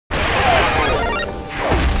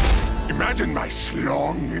imagine my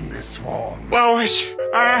schlong in this form. Well, it's,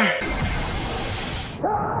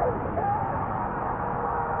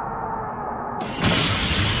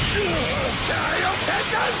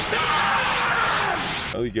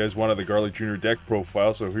 Well, you guys wanted the Garlic Jr. deck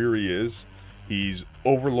profile, so here he is. He's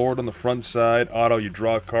Overlord on the front side, auto, you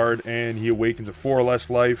draw a card, and he awakens a 4 or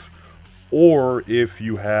less life. Or if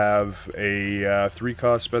you have a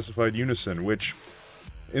 3-cost specified unison, which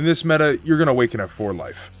in this meta, you're going to awaken at 4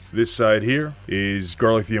 life. This side here is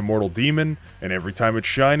Garlic the Immortal Demon, and every time it's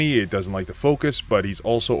shiny, it doesn't like to focus, but he's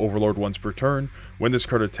also Overlord once per turn. When this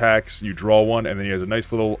card attacks, you draw one, and then he has a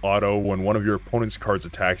nice little auto. When one of your opponent's cards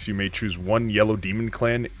attacks, you may choose one Yellow Demon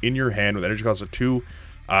Clan in your hand with energy cost of 2,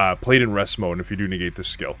 played in rest mode if you do negate this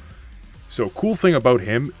skill. So, cool thing about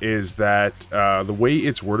him is that the way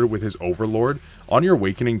it's worded with his Overlord, on your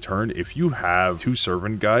Awakening turn, if you have 2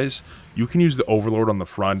 Servant guys, you can use the Overlord on the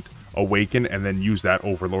front, Awaken, and then use that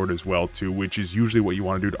Overlord as well too, which is usually what you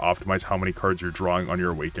want to do to optimize how many cards you're drawing on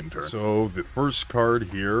your Awaken turn. So, the first card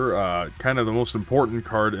here, kind of the most important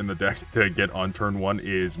card in the deck to get on turn 1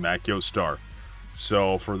 is Makio Star.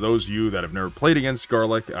 So, for those of you that have never played against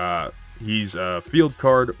Garlic, he's a field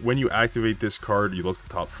card. When you activate this card, you look at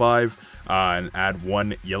the top 5 and add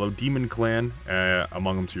 1 Yellow Demon Clan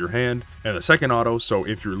among them to your hand. And the second auto, so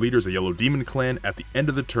if your leader is a Yellow Demon Clan, at the end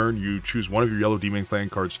of the turn, you choose one of your Yellow Demon Clan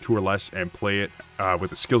cards, 2 or less, and play it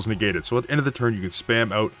with the skills negated. So at the end of the turn, you can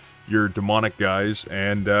spam out your demonic guys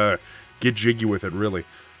and get jiggy with it, really.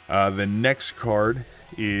 The next card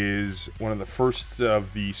is one of the first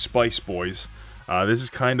of the Spice Boys. This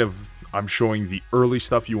is kind of, I'm showing the early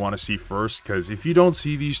stuff you want to see first, because if you don't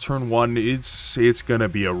see these turn 1, it's gonna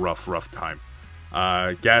be a rough time.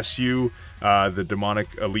 Gasu, the Demonic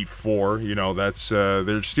Elite 4, you know, that's,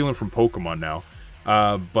 they're stealing from Pokemon now.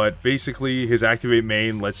 But basically, his Activate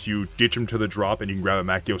main lets you ditch him to the drop, and you can grab a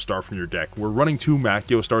Makio Star from your deck. We're running 2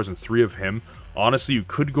 Makio Stars and 3 of him. Honestly, you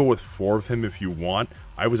could go with 4 of him if you want.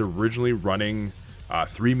 I was originally running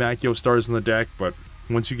 3 Makio Stars in the deck, but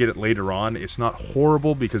once you get it later on, it's not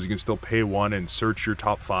horrible because you can still pay 1 and search your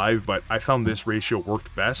top 5, but I found this ratio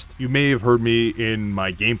worked best. You may have heard me in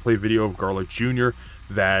my gameplay video of Garlic Jr.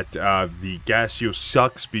 that the Gasio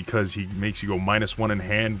sucks because he makes you go -1 in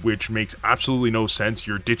hand, which makes absolutely no sense.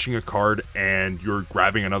 You're ditching a card and you're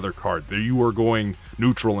grabbing another card. There you are going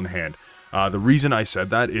neutral in hand. The reason I said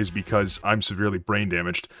that is because I'm severely brain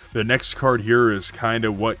damaged. The next card here is kind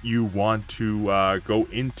of what you want to go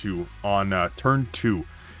into on turn 2,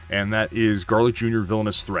 and that is Garlic Jr.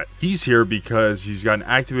 Villainous Threat. He's here because he's got an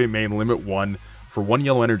Activate main limit 1 for 1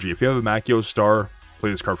 yellow energy. If you have a Makio Star,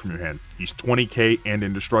 play this card from your hand. He's 20k and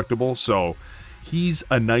indestructible, so he's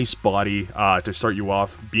a nice body to start you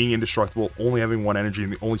off. Being indestructible, only having 1 energy,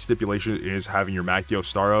 and the only stipulation is having your Makio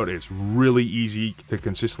Star out. It's really easy to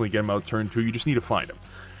consistently get him out turn 2. You just need to find him.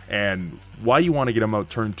 And why you want to get him out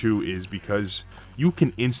turn 2 is because you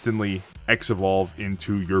can instantly X-Evolve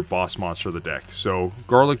into your boss monster of the deck. So,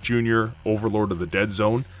 Garlic Jr., Overlord of the Dead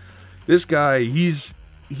Zone. This guy, he's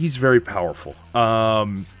very powerful.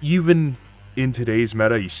 Even in today's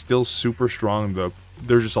meta, he's still super strong.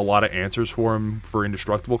 There's just a lot of answers for him for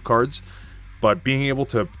indestructible cards, but being able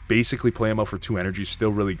to basically play him out for 2 energy is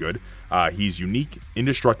still really good. He's unique,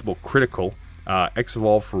 indestructible, critical,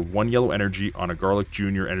 X-Evolve for 1 yellow energy on a Garlic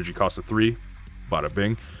Jr. energy cost of 3, bada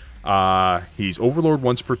bing. He's Overlord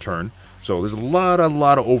once per turn, so there's a lot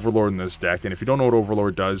of Overlord in this deck, and if you don't know what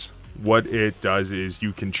Overlord does, what it does is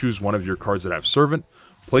you can choose one of your cards that have Servant,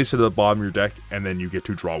 place it at the bottom of your deck, and then you get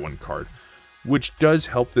to draw 1 card. Which does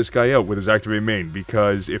help this guy out with his Activate main,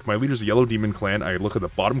 because if my leader's a Yellow Demon Clan, I look at the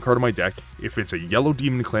bottom card of my deck. If it's a Yellow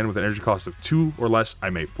Demon Clan with an energy cost of 2 or less,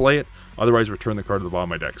 I may play it, otherwise return the card to the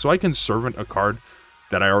bottom of my deck. So I can Servant a card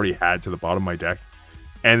that I already had to the bottom of my deck,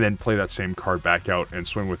 and then play that same card back out and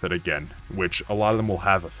swing with it again, which a lot of them will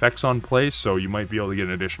have effects on play, so you might be able to get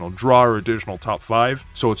an additional draw or additional top 5.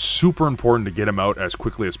 So it's super important to get him out as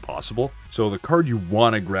quickly as possible. So the card you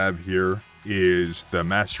want to grab here is the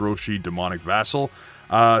Master Roshi Demonic Vassal.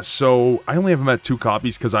 So I only have him at 2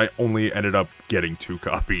 copies because I only ended up getting 2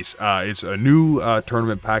 copies. It's a new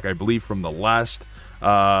tournament pack, I believe, from the last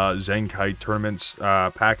Zenkai tournaments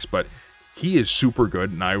packs, but he is super good,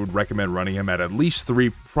 and I would recommend running him at least 3,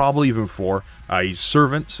 probably even 4. He's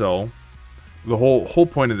Servant, so the whole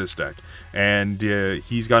point of this deck. And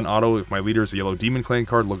he's got an auto. If my leader is a Yellow Demon Clan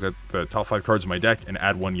card, look at the top 5 cards in my deck and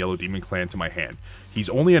add 1 Yellow Demon Clan to my hand. He's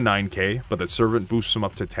only a 9k, but that Servant boosts him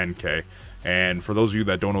up to 10k. And for those of you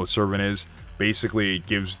that don't know what Servant is, basically it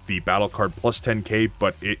gives the battle card plus 10k,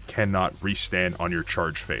 but it cannot restand on your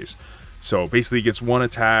charge phase. So basically he gets 1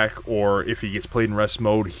 attack, or if he gets played in rest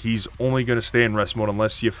mode, he's only going to stay in rest mode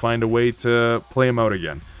unless you find a way to play him out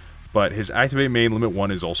again. But his activate main limit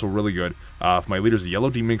 1 is also really good. If my leader's a yellow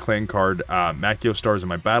demon clan card, Makio Star is in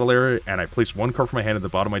my battle area, and I place 1 card from my hand at the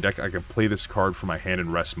bottom of my deck, I can play this card from my hand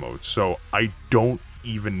in rest mode. So I don't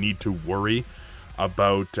even need to worry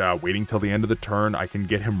about waiting till the end of the turn. I can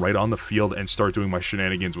get him right on the field and start doing my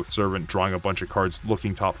shenanigans with Servant, drawing a bunch of cards,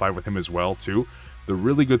 looking top 5 with him as well too. The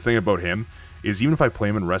really good thing about him is even if I play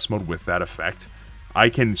him in rest mode with that effect, I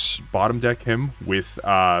can bottom deck him with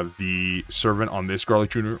the Servant on this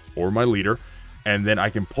Garlic Jr. or my leader, and then I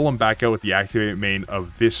can pull him back out with the activate main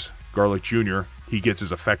of this Garlic Jr. He gets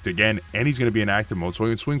his effect again, and he's going to be in active mode, so I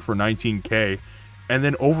can swing for 19k, and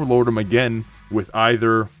then overload him again with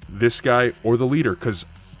either this guy or the leader, because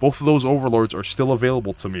both of those overlords are still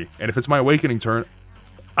available to me. And if it's my Awakening turn,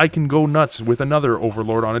 I can go nuts with another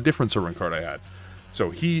overlord on a different Servant card I had.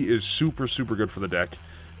 So he is super, super good for the deck.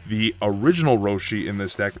 The original Roshi in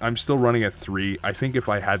this deck, I'm still running at 3. I think if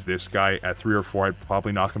I had this guy at 3 or 4, I'd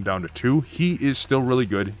probably knock him down to 2. He is still really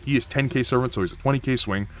good. He is 10k Servant, so he's a 20k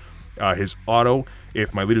swing. His auto,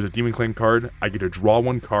 if my leader's a Demon Clan card, I get to draw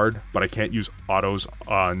 1 card, but I can't use autos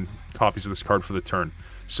on copies of this card for the turn.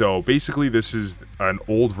 So basically, this is an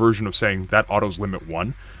old version of saying that auto's limit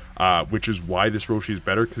 1, which is why this Roshi is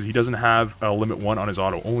better, because he doesn't have a limit 1 on his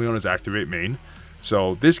auto, only on his activate main.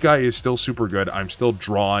 So this guy is still super good. I'm still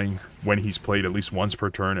drawing when he's played at least once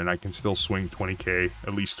per turn, and I can still swing 20k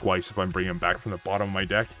at least twice if I'm bringing him back from the bottom of my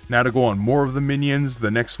deck. Now to go on more of the minions,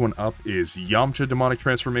 the next one up is Yamcha Demonic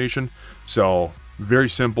Transformation. So very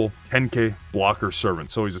simple, 10k blocker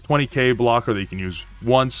Servant. So he's a 20k blocker that you can use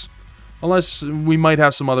once, unless we might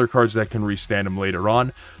have some other cards that can restand him later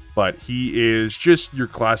on. But he is just your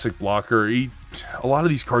classic blocker. A lot of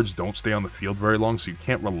these cards don't stay on the field very long, so you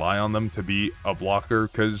can't rely on them to be a blocker,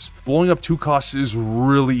 because blowing up 2 costs is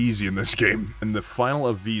really easy in this game. And the final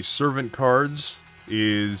of these Servant cards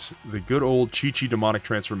is the good old Chi-Chi Demonic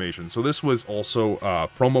Transformation. So this was also a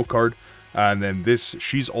promo card, and then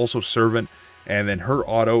she's also Servant, and then her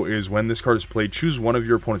auto is when this card is played, choose one of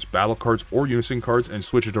your opponent's battle cards or unison cards and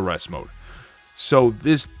switch it to rest mode. So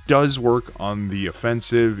this does work on the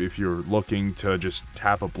offensive if you're looking to just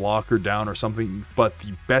tap a blocker down or something, but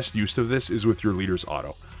the best use of this is with your leader's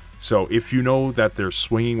auto. So if you know that they're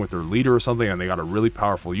swinging with their leader or something and they got a really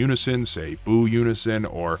powerful unison, say Boo unison,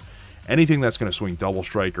 or anything that's going to swing double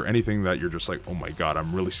strike, or anything that you're just like, oh my god,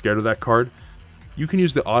 I'm really scared of that card, you can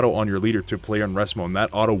use the auto on your leader to play on rest mode, and that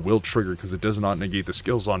auto will trigger because it does not negate the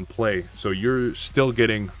skills on play. So you're still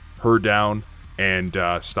getting her down and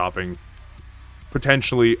stopping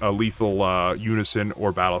potentially a lethal unison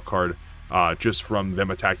or battle card just from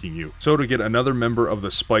them attacking you. So to get another member of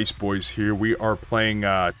the Spice Boys here, we are playing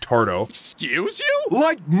Tardo. Excuse you?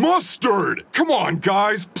 Like mustard! Come on,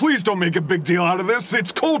 guys, please don't make a big deal out of this.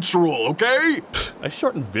 It's cultural, okay? I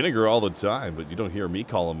shorten vinegar all the time, but you don't hear me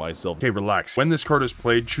calling myself. Okay, relax. When this card is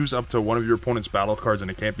played, choose up to one of your opponent's battle cards,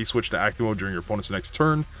 and it can't be switched to active mode during your opponent's next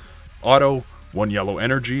turn. Auto, 1 yellow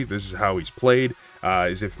energy. This is how he's played.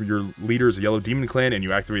 Is if your leader is a yellow demon clan and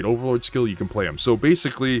you activate Overlord skill, you can play him. So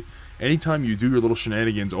basically, anytime you do your little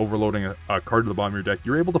shenanigans overloading a card to the bottom of your deck,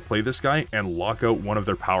 you're able to play this guy and lock out one of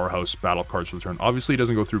their powerhouse battle cards for the turn. Obviously, it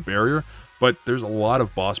doesn't go through barrier, but there's a lot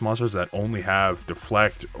of boss monsters that only have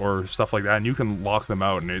deflect or stuff like that, and you can lock them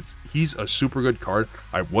out, and he's a super good card.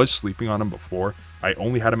 I was sleeping on him before. I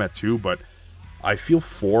only had him at 2, but I feel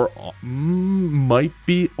 4 might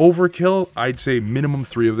be overkill. I'd say minimum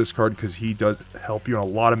 3 of this card, because he does help you in a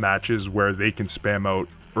lot of matches where they can spam out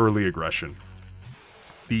early aggression.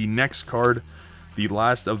 The next card, the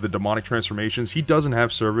last of the Demonic Transformations, he doesn't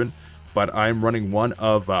have Servant, but I'm running one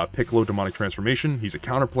of Piccolo Demonic Transformation. He's a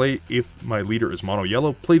counterplay. If my leader is mono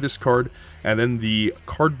yellow, play this card, and then the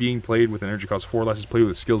card being played with an energy cost 4 less is played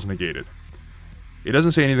with skills negated. It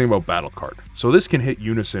doesn't say anything about battle card. So this can hit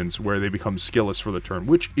unisons where they become skillless for the turn,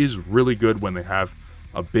 which is really good when they have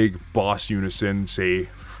a big boss unison, say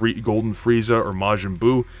Golden Frieza or Majin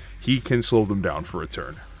Buu. He can slow them down for a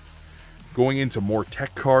turn. Going into more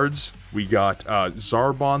tech cards, we got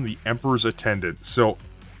Zarbon, the Emperor's Attendant. So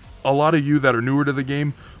a lot of you that are newer to the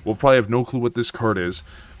game will probably have no clue what this card is,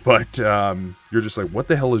 but you're just like, what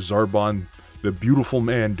the hell is Zarbon, the beautiful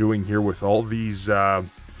man, doing here with all these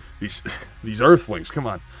Earthlings? Come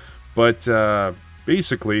on. But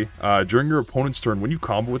basically, during your opponent's turn, when you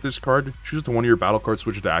combo with this card, choose it to one of your battle cards,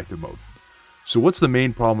 switch it to active mode. So what's the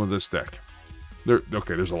main problem with this deck?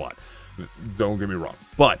 Okay, there's a lot. Don't get me wrong.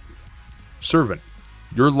 But Servant,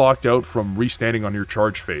 you're locked out from restanding on your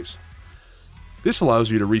charge phase. This allows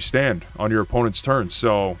you to restand on your opponent's turn.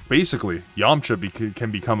 So basically, Yamcha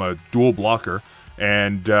can become a dual blocker,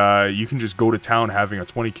 and you can just go to town having a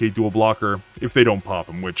 20k dual blocker if they don't pop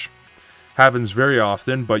him, which happens very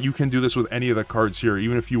often, but you can do this with any of the cards here,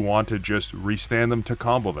 even if you want to just restand them to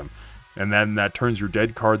combo them. And then that turns your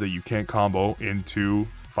dead card that you can't combo into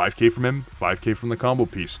 5k from him, 5k from the combo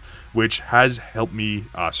piece, which has helped me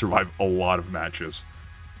survive a lot of matches.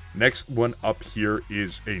 Next one up here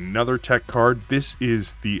is another tech card. This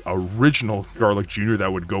is the original Garlic Jr.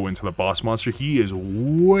 that would go into the boss monster. He is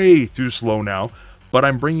way too slow now, but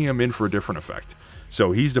I'm bringing him in for a different effect.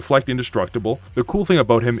 So he's Deflect Indestructible. The cool thing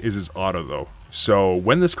about him is his auto though. So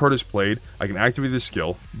when this card is played, I can activate this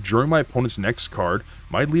skill. During my opponent's next card,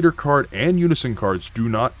 my leader card and unison cards do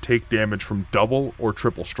not take damage from double or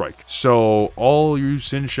triple strike. So all you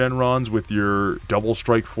Sin Shenrons with your double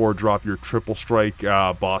strike 4-drop, your triple strike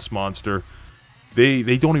boss monster, they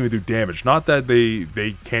don't even do damage. Not that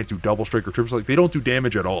they can't do double strike or triple strike, they don't do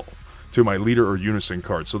damage at all to my leader or unison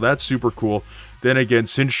card. So that's super cool. Then again,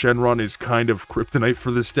 Sin Shenron is kind of kryptonite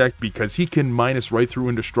for this deck because he can minus right through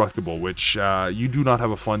Indestructible, which you do not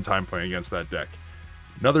have a fun time playing against that deck.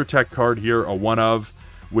 Another tech card here, a one-of,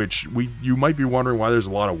 which you might be wondering why there's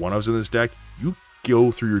a lot of one-ofs in this deck. You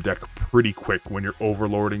go through your deck pretty quick when you're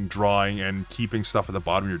overlording, drawing, and keeping stuff at the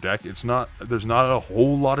bottom of your deck. There's not a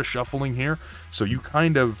whole lot of shuffling here, so you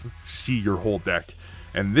kind of see your whole deck.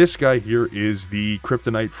 And this guy here is the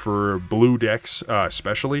kryptonite for blue decks,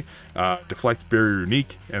 especially. Deflect, Barrier,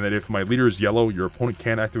 Unique, and that if my leader is yellow, your opponent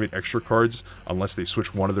can't activate extra cards unless they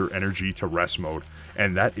switch one of their energy to rest mode.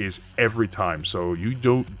 And that is every time, so you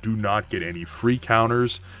do not get any free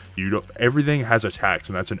counters. Everything has attacks,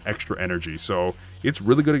 and that's an extra energy. So it's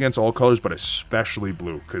really good against all colors, but especially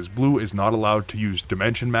blue, because blue is not allowed to use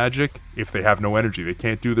Dimension Magic if they have no energy. They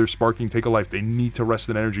can't do their Sparking Take a Life. They need to rest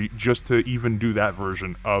in energy just to even do that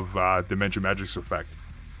version of Dimension Magic's effect.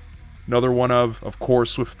 Another one of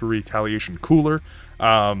course, Swift Retaliation Cooler.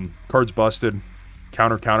 Cards busted.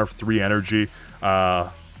 Counter for 3 energy.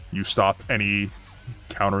 You stop any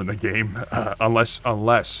counter in the game, unless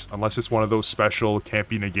it's one of those special can't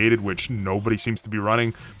be negated, which nobody seems to be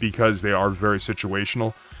running because they are very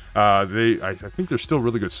situational. I think they're still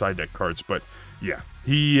really good side deck cards, but yeah,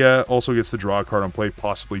 he also gets to draw a card on play,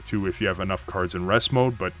 possibly 2 if you have enough cards in rest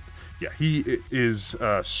mode, but yeah, he is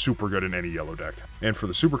super good in any yellow deck. And for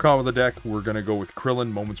the super combo of the deck, we're gonna go with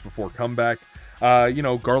Krillin, Moments Before Comeback. You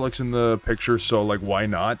know, Garlic's in the picture, so like, why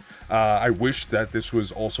not? I wish that this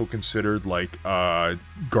was also considered like a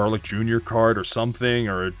Garlic Jr. card or something,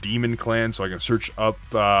 or a Demon Clan, so I can search up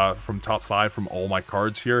from top 5 from all my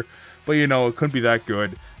cards here. But you know, it couldn't be that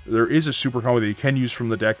good. There is a super combo that you can use from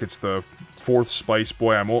the deck. It's the 4th Spice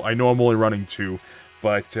Boy. I know I'm only running 2,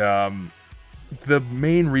 but the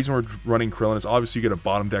main reason we're running Krillin is obviously you get a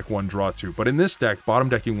bottom deck 1, draw 2. But in this deck, bottom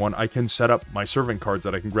decking 1, I can set up my servant cards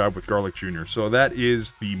that I can grab with Garlic Jr. So that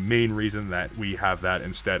is the main reason that we have that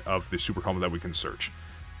instead of the super combo that we can search.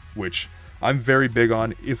 Which I'm very big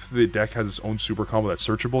on. If the deck has its own super combo that's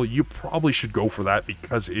searchable, you probably should go for that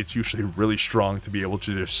because it's usually really strong to be able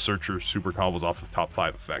to just search your super combos off of top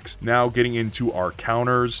 5 effects. Now getting into our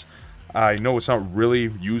counters. I know it's not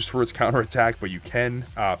really used for its counterattack, but you can.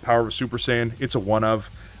 Power of a Super Saiyan, it's a one-of.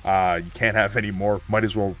 You can't have any more. Might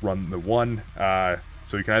as well run the 1.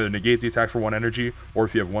 So you can either negate the attack for 1 energy, or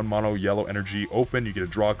if you have 1 mono yellow energy open, you get a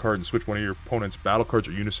draw card and switch one of your opponent's battle cards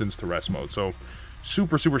or unisons to rest mode. So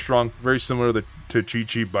super strong, very similar to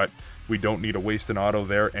Chi-Chi, but we don't need to waste an auto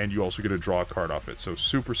there, and you also get a draw card off it. So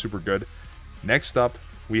super good. Next up,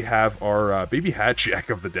 we have our Baby Hatchick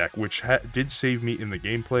of the deck, which did save me in the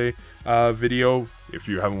gameplay video. If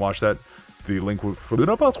you haven't watched that, the link will for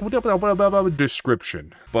the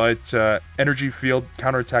description. But energy field,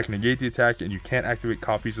 counterattack, negate the attack, and you can't activate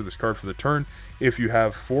copies of this card for the turn. If you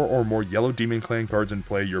have 4 or more yellow Demon Clan cards in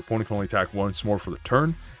play, your opponent can only attack once more for the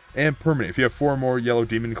turn. And permanent, if you have 4 or more yellow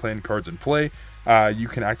Demon Clan cards in play, you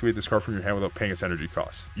can activate this card from your hand without paying its energy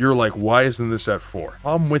cost. You're like, why isn't this at 4?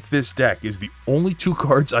 Problem with this deck is the only 2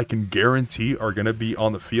 cards I can guarantee are going to be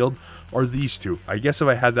on the field are these 2. I guess if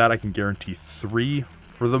I had that, I can guarantee 3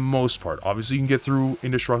 for the most part. Obviously, you can get through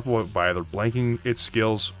Indestructible by either blanking its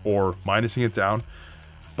skills or minusing it down,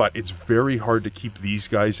 but it's very hard to keep these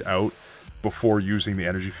guys out before using the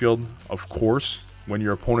energy field. Of course, when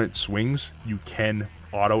your opponent swings, you can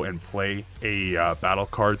auto and play a battle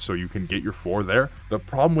card so you can get your 4 there. The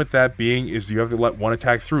problem with that being is you have to let 1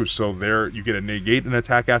 attack through, so there you get to negate an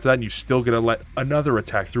attack after that, and you still get to let another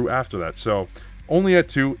attack through after that. So only at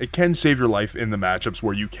 2, it can save your life in the matchups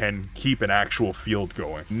where you can keep an actual field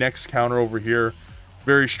going. Next counter over here,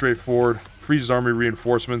 very straightforward. Freezes army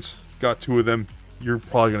reinforcements. got 2 of them. You're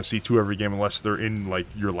probably going to see 2 every game unless they're in, like,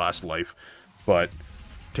 your last life. But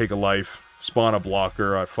take a life, spawn a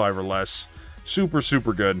blocker at 5 or less. Super,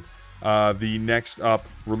 super good. The next up,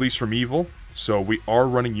 Release from Evil. So we are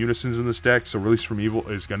running Unisons in this deck, so Release from Evil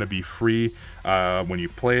is going to be free when you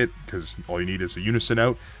play it, because all you need is a Unison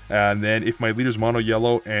out. And then if my leader's mono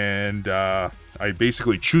yellow, and I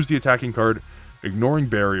basically choose the attacking card, ignoring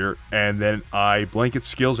barrier, and then I blanket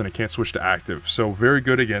skills and it can't switch to active. So very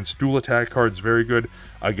good against dual attack cards, very good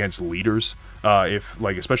against leaders, if,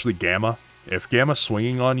 like, especially Gamma. If Gamma's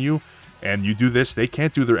swinging on you and you do this, they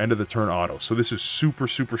can't do their end of the turn auto. So this is super,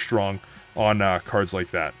 super strong on cards like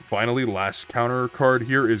that. Finally, last counter card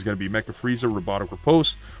here is going to be Mecha Frieza Robotic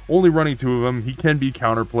Riposte. Only running 2 of them. He can be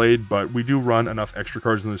counterplayed, but we do run enough extra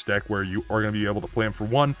cards in this deck where you are going to be able to play him for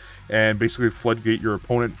 1 and basically floodgate your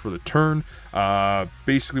opponent for the turn.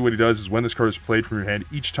 Basically what he does is when this card is played from your hand,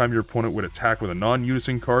 each time your opponent would attack with a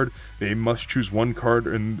non-Unison card, they must choose 1 card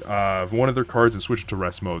and one of their cards and switch it to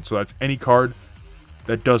rest mode. So that's any card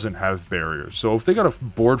that doesn't have barriers. So if they got a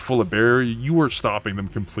board full of barrier, you are stopping them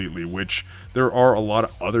completely, which there are a lot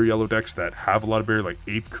of other yellow decks that have a lot of barrier, like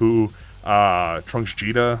Ape Coup, Trunks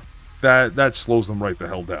Jita. That slows them right the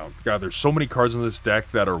hell down. God, there's so many cards in this deck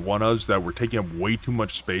that are one-ofs that were taking up way too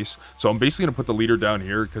much space. So I'm basically going to put the leader down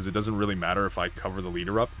here because it doesn't really matter if I cover the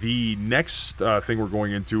leader up. The next thing we're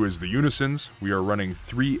going into is the Unisons. We are running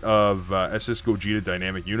 3 of SS Gogeta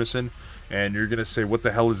Dynamic Unison. And you're going to say, what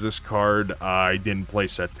the hell is this card? I didn't play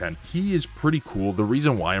set 10. He is pretty cool. The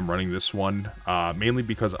reason why I'm running this one, mainly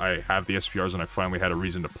because I have the SPRs and I finally had a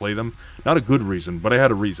reason to play them. Not a good reason, but I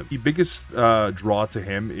had a reason. The biggest draw to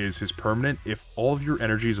him is his permanent. If all of your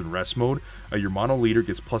energy is in rest mode, your mono leader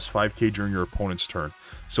gets plus 5k during your opponent's turn.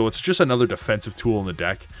 So it's just another defensive tool in the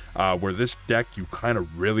deck, where this deck you kind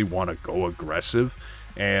of really want to go aggressive.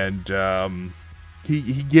 And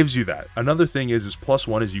He gives you that. Another thing is his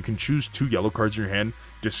 +1 is you can choose 2 yellow cards in your hand,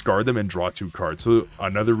 discard them, and draw 2 cards. So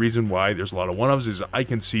another reason why there's a lot of one-ofs is I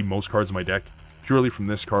can see most cards in my deck purely from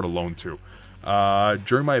this card alone too.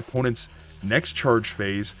 During my opponent's next charge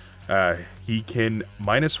phase, he can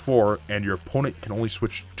 -4, and your opponent can only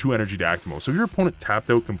switch 2 energy to active mode. So if your opponent tapped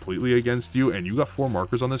out completely against you and you got 4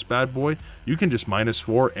 markers on this bad boy, you can just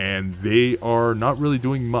 -4 and they are not really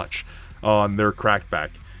doing much on their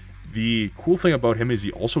crackback. The cool thing about him is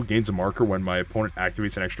he also gains a marker when my opponent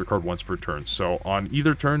activates an extra card once per turn. So on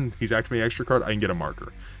either turn he's activating an extra card, I can get a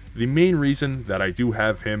marker. The main reason that I do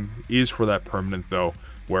have him is for that permanent though,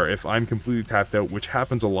 where if I'm completely tapped out, which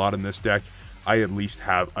happens a lot in this deck, I at least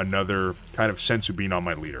have another kind of Senzu Bean on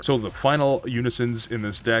my leader. So the final Unisons in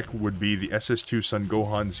this deck would be the SS2 Son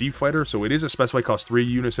Gohan Z Fighter. So it is a specified cost 3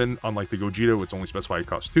 Unison, unlike the Gogeta, it's only specified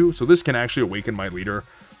cost 2. So this can actually awaken my leader.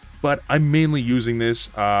 But I'm mainly using this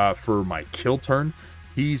for my kill turn.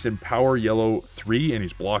 He's in power yellow 3 and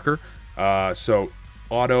he's blocker. So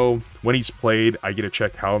auto, when he's played, I get to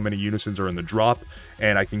check how many Unisons are in the drop.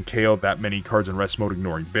 And I can KO that many cards in rest mode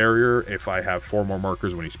ignoring barrier if I have 4 more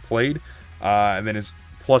markers when he's played. And then his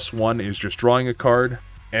 +1 is just drawing a card.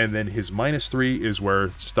 And then his -3 is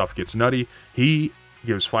where stuff gets nutty. He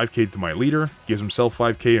gives 5k to my leader, gives himself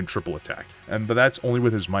 5k and triple attack. But that's only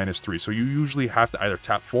with his -3, so you usually have to either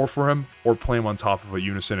tap 4 for him or play him on top of a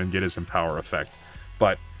Unison and get his Empower effect.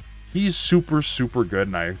 But he's super, super good,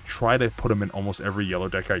 and I try to put him in almost every yellow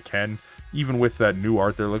deck I can, even with that new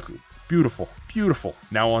art there. Look, beautiful, beautiful.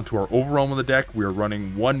 Now on to our overwhelm of the deck. We are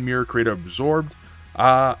running 1 Mirror Creator Absorbed.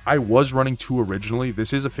 I was running 2 originally.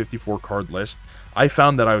 This is a 54 card list. I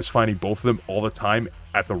found that I was finding both of them all the time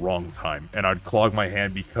at the wrong time, and I'd clog my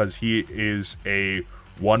hand because he is a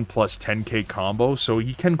 1 plus 10k combo, so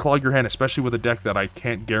he can clog your hand, especially with a deck that I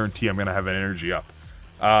can't guarantee I'm going to have an energy up.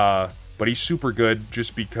 But he's super good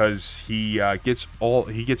just because he gets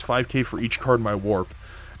 5k for each card in my warp,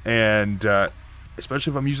 and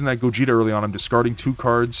especially if I'm using that Gogeta early on, I'm discarding 2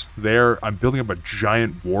 cards there. I'm building up a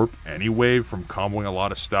giant warp anyway from comboing a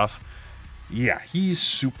lot of stuff. Yeah, he's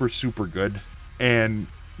super, super good. And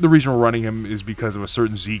the reason we're running him is because of a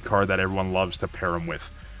certain Z card that everyone loves to pair him with.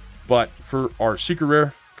 But for our Secret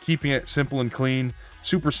Rare, keeping it simple and clean,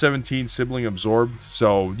 Super 17 Sibling Absorbed.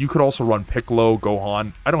 So you could also run Piccolo,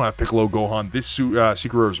 Gohan. I don't have Piccolo, Gohan. This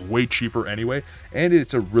Secret Rare is way cheaper anyway. And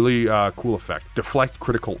it's a really cool effect. Deflect,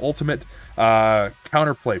 Critical Ultimate.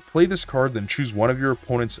 Counterplay. Play this card, then choose one of your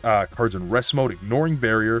opponent's cards in rest mode, ignoring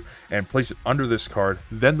barrier, and place it under this card.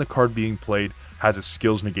 Then the card being played has its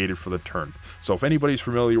skills negated for the turn. So if anybody's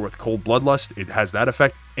familiar with Cold Bloodlust, it has that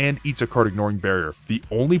effect and eats a card ignoring barrier. The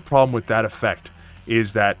only problem with that effect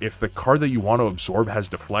is that if the card that you want to absorb has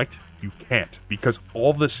deflect, You can't, because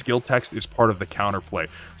all the skill text is part of the counterplay.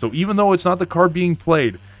 So even though it's not the card being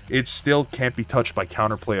played, it still can't be touched by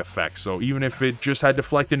counterplay effects. So even if it just had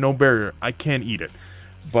deflect and no barrier, I can't eat it.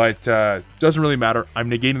 But doesn't really matter. I'm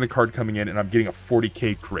negating the card coming in, and I'm getting a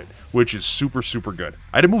 40k crit, which is super, super good.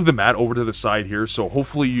 I had to move the mat over to the side here, so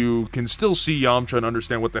hopefully you can still see Yamcha and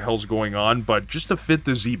understand what the hell's going on. But just to fit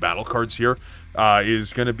the Z battle cards here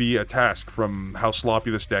is going to be a task from how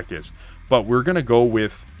sloppy this deck is. But we're going to go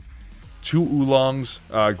with 2 Oolongs.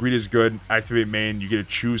 Greed is good. Activate main. You get to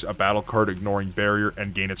choose a battle card, ignoring barrier,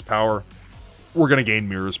 and gain its power. We're going to gain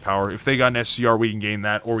Mirror's power. If they got an SCR, we can gain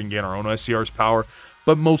that, or we can gain our own SCR's power.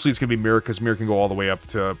 But mostly it's going to be Mirror, because Mirror can go all the way up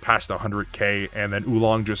to past 100k, and then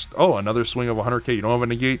Oolong just, oh, another swing of 100k. You don't have a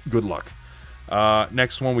negate? Good luck.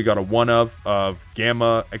 Next one, we got a 1 of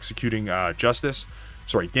Gamma executing Justice.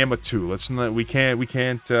 Sorry, Gamma 2. We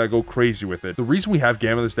can't go crazy with it. The reason we have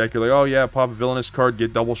Gamma in this deck, you're like, oh yeah, pop a villainous card,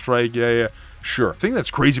 get double strike, yeah. Sure. The thing that's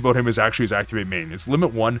crazy about him is actually his activate main. It's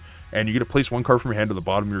limit 1, and you get to place 1 card from your hand to the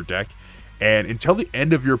bottom of your deck. And until the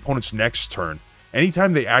end of your opponent's next turn,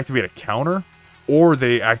 anytime they activate a counter, or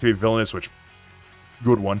they activate villainous, which,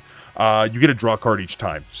 good one, you get a draw card each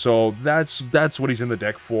time. So that's what he's in the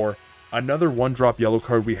deck for. Another 1-drop yellow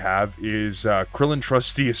card we have is Krillin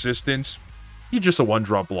Trusty Assistance. He's just a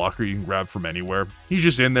 1-drop blocker you can grab from anywhere. He's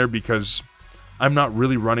just in there because I'm not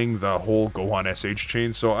really running the whole Gohan SH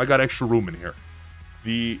chain, so I got extra room in here.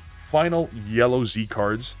 The final yellow Z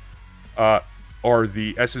cards are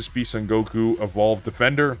the SSB Son Goku Evolved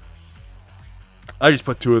Defender. I just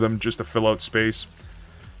put 2 of them just to fill out space.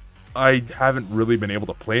 I haven't really been able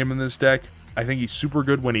to play him in this deck. I think he's super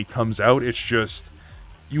good when he comes out. It's just,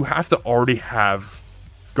 you have to already have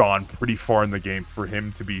gone pretty far in the game for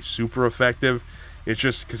him to be super effective. It's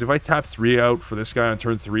just, because if I tap 3 out for this guy on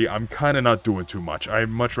turn 3, I'm kind of not doing too much. I'd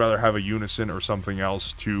much rather have a Unison or something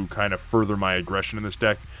else to kind of further my aggression in this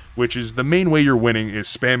deck, which is the main way you're winning, is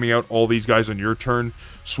spamming out all these guys on your turn,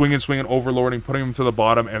 swinging, overlording, putting them to the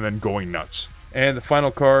bottom, and then going nuts. And the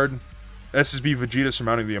final card, SSB Vegeta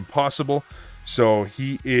Surmounting the Impossible. So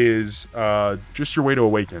he is just your way to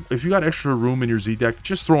Awaken. If you got extra room in your Z deck,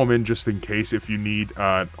 just throw him in just in case if you need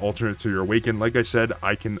alternate to your Awaken. Like I said,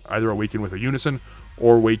 I can either Awaken with a Unison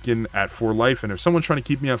or Awaken at 4 life. And if someone's trying to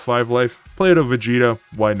keep me at 5 life, play it a Vegeta.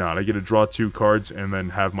 Why not? I get to draw 2 cards and then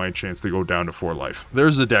have my chance to go down to 4 life.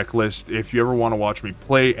 There's the deck list. If you ever want to watch me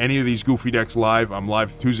play any of these goofy decks live, I'm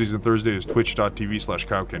live Tuesdays and Thursdays,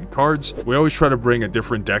 twitch.tv/Kaioken Cards. We always try to bring a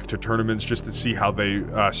different deck to tournaments just to see how they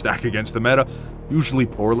stack against the meta. Usually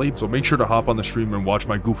poorly, so make sure to hop on the stream and watch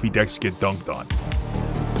my goofy decks get dunked on.